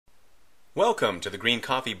Welcome to the Green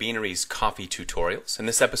Coffee Beanery's coffee tutorials. In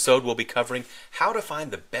this episode we'll be covering how to find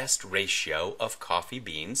the best ratio of coffee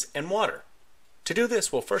beans and water. To do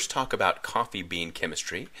this we'll first talk about coffee bean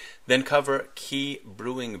chemistry, then cover key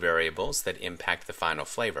brewing variables that impact the final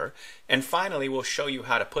flavor, and finally we'll show you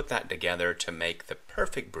how to put that together to make the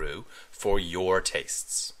perfect brew for your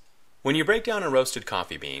tastes. When you break down a roasted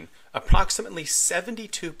coffee bean, approximately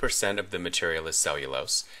 72% of the material is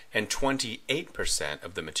cellulose and 28%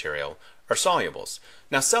 of the material are solubles.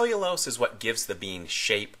 Now cellulose is what gives the bean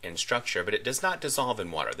shape and structure, but it does not dissolve in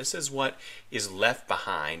water. This is what is left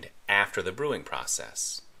behind after the brewing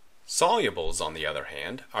process. Solubles, on the other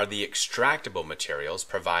hand, are the extractable materials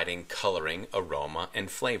providing coloring, aroma, and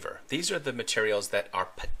flavor. These are the materials that are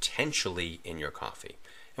potentially in your coffee.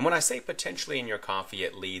 And when I say potentially in your coffee,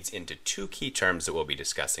 it leads into two key terms that we'll be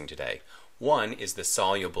discussing today. One is the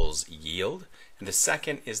Solubles Yield, and the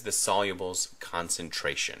second is the Solubles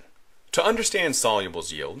Concentration. To understand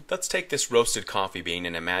Solubles Yield, let's take this roasted coffee bean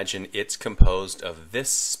and imagine it's composed of this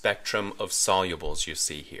spectrum of solubles you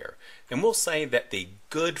see here. And we'll say that the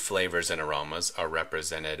good flavors and aromas are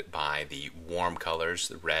represented by the warm colors,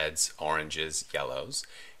 the reds, oranges, yellows,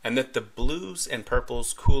 and that the blues and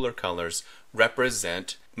purples, cooler colors,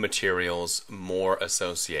 represent materials more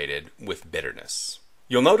associated with bitterness.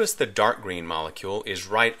 You'll notice the dark green molecule is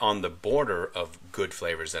right on the border of good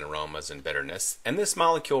flavors and aromas and bitterness, and this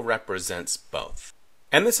molecule represents both.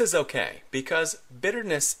 And this is okay, because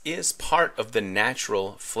bitterness is part of the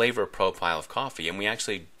natural flavor profile of coffee, and we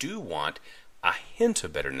actually do want a hint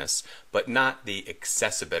of bitterness, but not the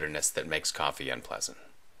excessive bitterness that makes coffee unpleasant.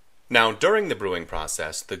 Now, during the brewing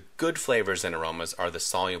process, the good flavors and aromas are the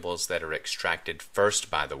solubles that are extracted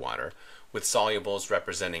first by the water, with solubles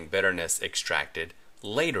representing bitterness extracted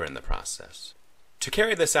later in the process. To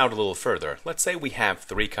carry this out a little further, let's say we have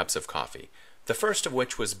 3 cups of coffee, the first of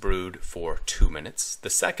which was brewed for 2 minutes, the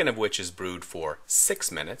second of which is brewed for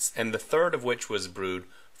 6 minutes, and the third of which was brewed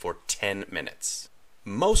for 10 minutes.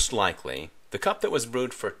 Most likely, the cup that was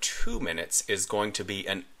brewed for 2 minutes is going to be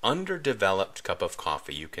an underdeveloped cup of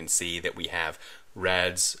coffee. You can see that we have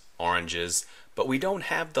reds, oranges, but we don't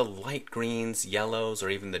have the light greens, yellows, or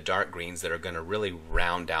even the dark greens that are going to really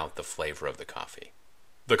round out the flavor of the coffee.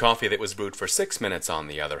 The coffee that was brewed for 6 minutes, on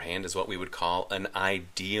the other hand, is what we would call an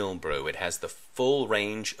ideal brew. It has the full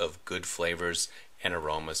range of good flavors and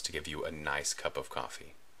aromas to give you a nice cup of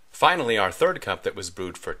coffee. Finally, our third cup that was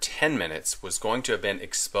brewed for 10 minutes was going to have been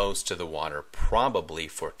exposed to the water probably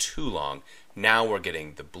for too long. Now we're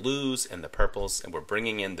getting the blues and the purples, and we're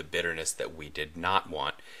bringing in the bitterness that we did not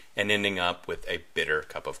want and ending up with a bitter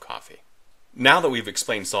cup of coffee. Now that we've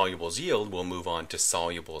explained Solubles Yield, we'll move on to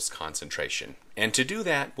Solubles Concentration. And to do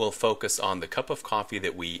that, we'll focus on the cup of coffee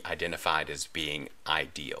that we identified as being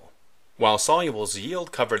ideal. While Solubles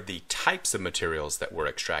Yield covered the types of materials that were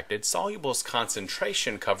extracted, Solubles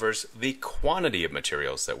Concentration covers the quantity of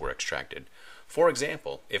materials that were extracted. For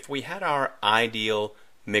example, if we had our ideal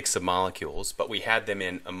mix of molecules, but we had them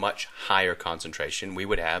in a much higher concentration, we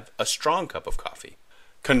would have a strong cup of coffee.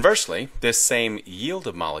 Conversely, this same yield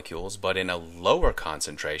of molecules, but in a lower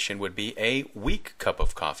concentration, would be a weak cup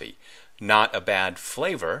of coffee. Not a bad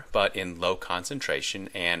flavor, but in low concentration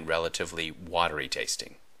and relatively watery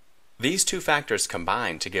tasting. These two factors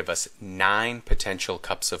combine to give us 9 potential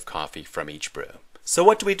cups of coffee from each brew. So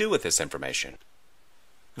what do we do with this information?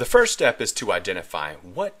 The first step is to identify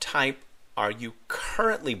what type are you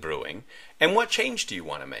currently brewing and what change do you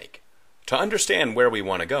want to make. To understand where we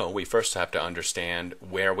want to go, we first have to understand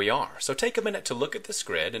where we are. So take a minute to look at this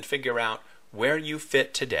grid and figure out where you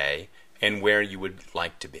fit today and where you would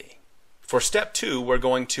like to be. For step 2, we're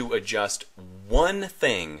going to adjust one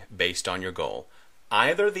thing based on your goal,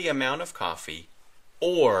 either the amount of coffee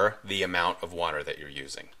or the amount of water that you're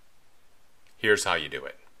using. Here's how you do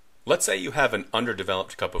it. Let's say you have an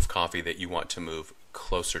underdeveloped cup of coffee that you want to move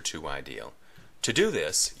closer to ideal. To do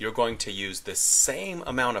this, you're going to use the same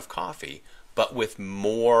amount of coffee, but with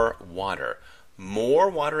more water. More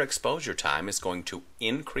water exposure time is going to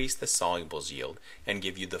increase the solubles yield and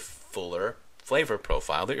give you the fuller flavor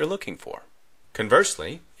profile that you're looking for.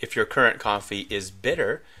 Conversely, if your current coffee is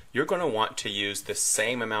bitter, you're going to want to use the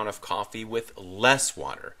same amount of coffee with less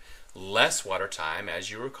water. Less water time, as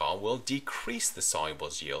you recall, will decrease the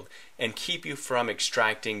solubles yield and keep you from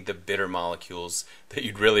extracting the bitter molecules that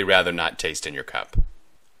you'd really rather not taste in your cup.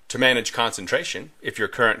 To manage concentration, if your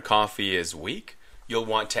current coffee is weak, you'll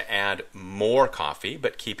want to add more coffee,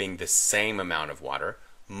 but keeping the same amount of water.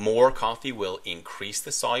 More coffee will increase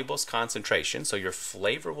the solubles concentration, so your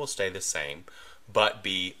flavor will stay the same, but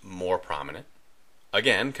be more prominent.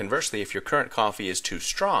 Again, conversely, if your current coffee is too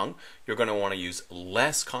strong, you're going to want to use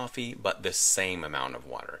less coffee but the same amount of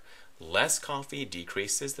water. Less coffee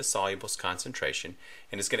decreases the solubles concentration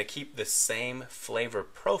and is going to keep the same flavor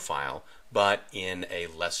profile but in a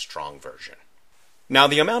less strong version. Now,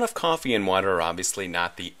 the amount of coffee and water are obviously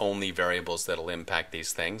not the only variables that will impact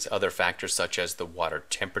these things. Other factors such as the water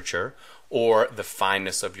temperature or the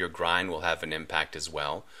fineness of your grind will have an impact as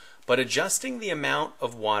well. But adjusting the amount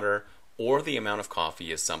of water or the amount of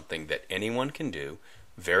coffee is something that anyone can do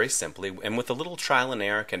very simply, and with a little trial and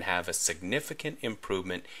error can have a significant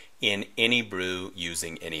improvement in any brew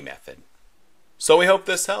using any method. So we hope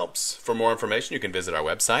this helps. For more information, you can visit our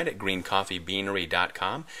website at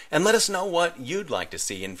greencoffeebeanery.com and let us know what you'd like to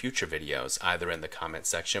see in future videos, either in the comment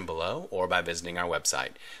section below or by visiting our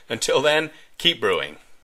website. Until then, keep brewing.